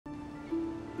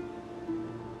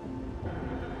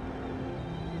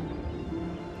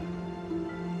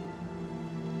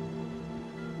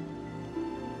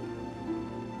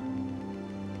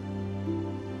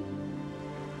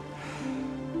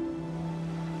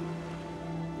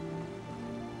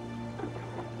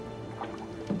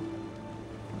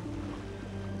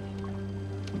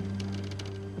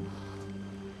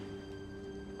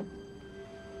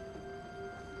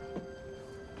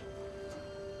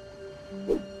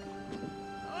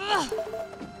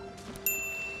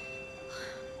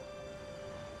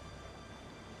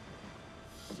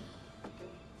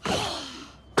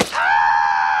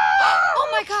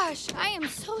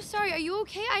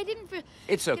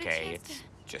It's okay. It's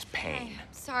just pain.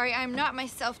 Sorry, I'm not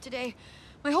myself today.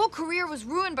 My whole career was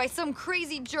ruined by some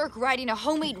crazy jerk riding a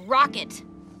homemade rocket.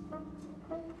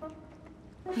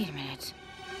 Wait a minute.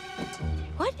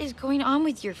 What is going on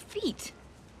with your feet?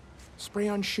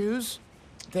 Spray-on shoes?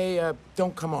 They,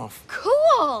 don't come off.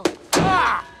 Cool!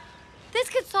 Ah! This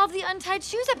could solve the untied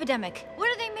shoes epidemic.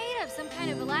 What are they made of? Some kind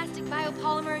of elastic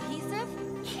biopolymer adhesive?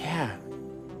 Yeah.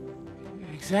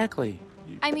 Exactly.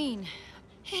 I mean,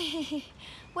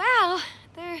 wow,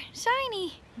 they're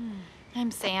shiny.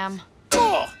 I'm Sam.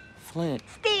 Oh! Flint.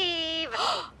 Steve!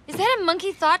 Is that a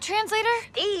monkey thought translator?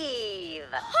 Steve!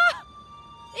 Huh!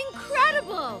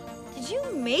 Incredible! Did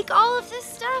you make all of this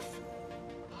stuff?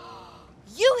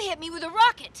 You hit me with a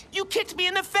rocket! You kicked me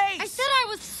in the face! I said I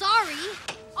was sorry!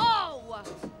 Oh!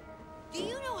 Do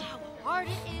you know how hard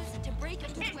it is to break a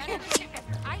food recipe?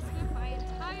 I spent my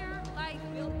entire life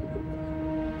building.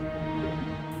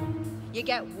 You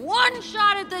get one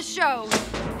shot at the show,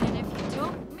 and if you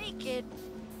don't make it,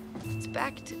 it's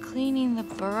back to cleaning the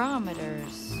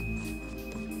barometers.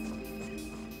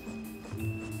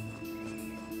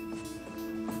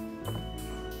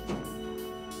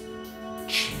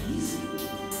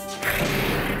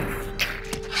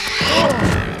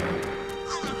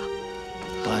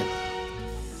 But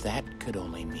that could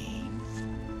only mean...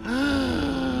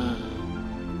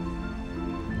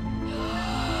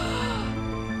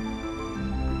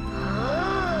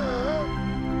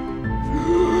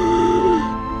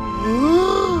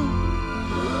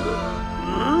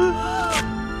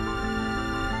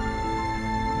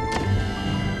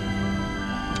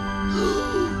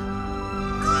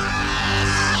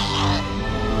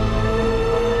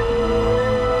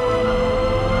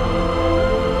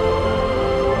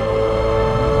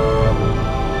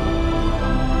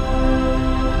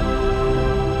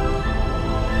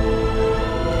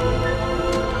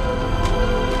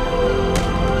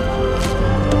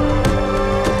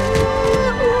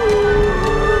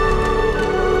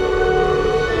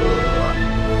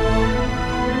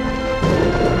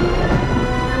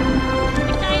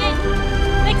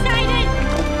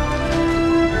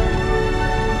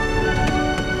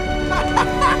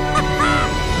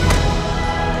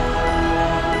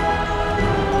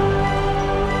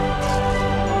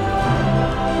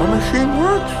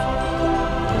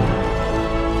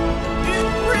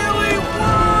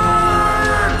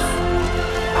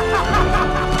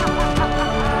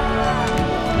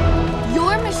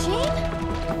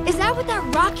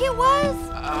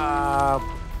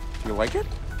 You like it?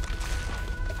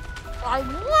 I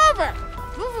love it!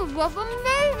 This is just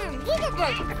amazing! Look at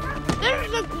this! This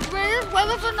is the greatest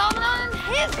weather phenomenon in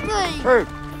history! Hey,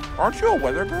 aren't you a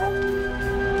weather girl?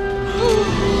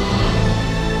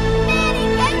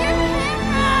 Daddy, get your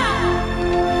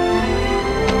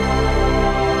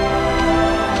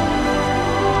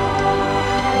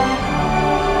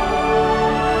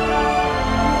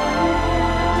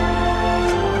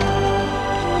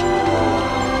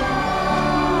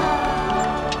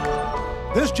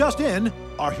This just in,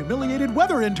 our humiliated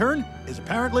weather intern is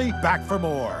apparently back for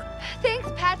more. Thanks,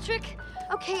 Patrick.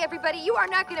 Okay, everybody, you are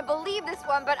not going to believe this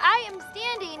one, but I am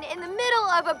standing in the middle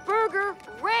of a burger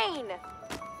rain.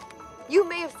 You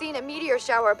may have seen a meteor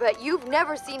shower, but you've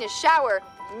never seen a shower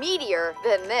meteor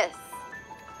than this.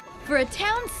 For a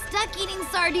town stuck eating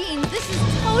sardines, this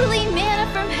is totally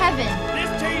manna from heaven.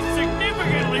 This tastes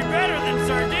significantly better than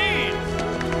sardines.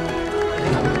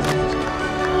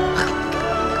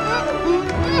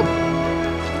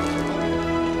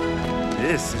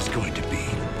 This is going to be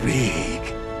big.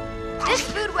 This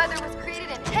food weather was created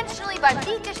intentionally by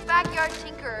geekish backyard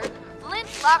tinkerer Flint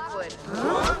Lockwood.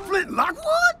 Huh? Flint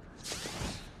Lockwood?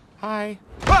 Hi.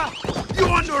 Ah, you're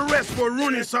under arrest for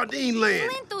ruining sardine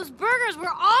land. Flint, those burgers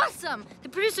were awesome. The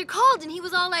producer called and he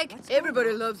was all like,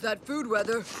 Everybody loves that food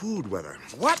weather. Food weather?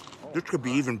 What? This could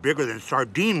be even bigger than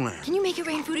sardine land. can you make it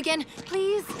rain food again,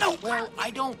 please? No, well, I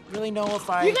don't really know if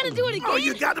I... You're gonna do it again? Oh,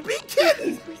 you gotta be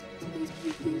kidding!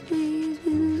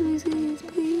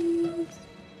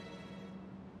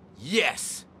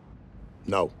 Yes!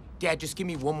 No. Dad, just give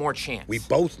me one more chance. We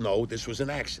both know this was an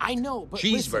accident. I know, but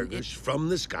cheeseburgers listen, from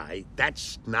the sky,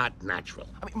 that's not natural.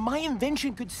 I mean, my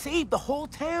invention could save the whole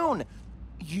town.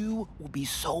 You will be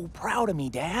so proud of me,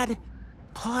 Dad.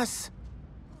 Plus,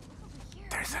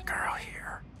 there's a girl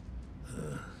here.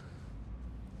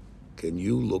 Can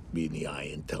you look me in the eye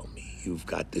and tell me you've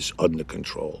got this under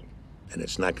control and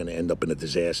it's not gonna end up in a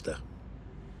disaster?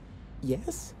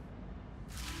 Yes?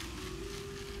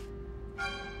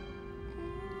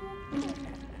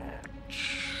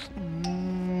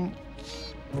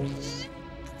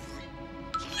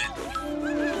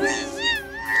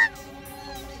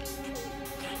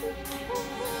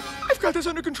 this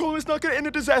under control and it's not gonna end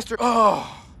in disaster.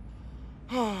 Oh.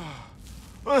 All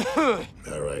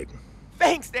right.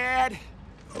 Thanks, Dad.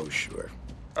 Oh, sure.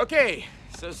 Okay,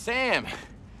 so Sam,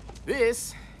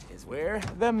 this is where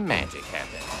the magic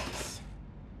happens.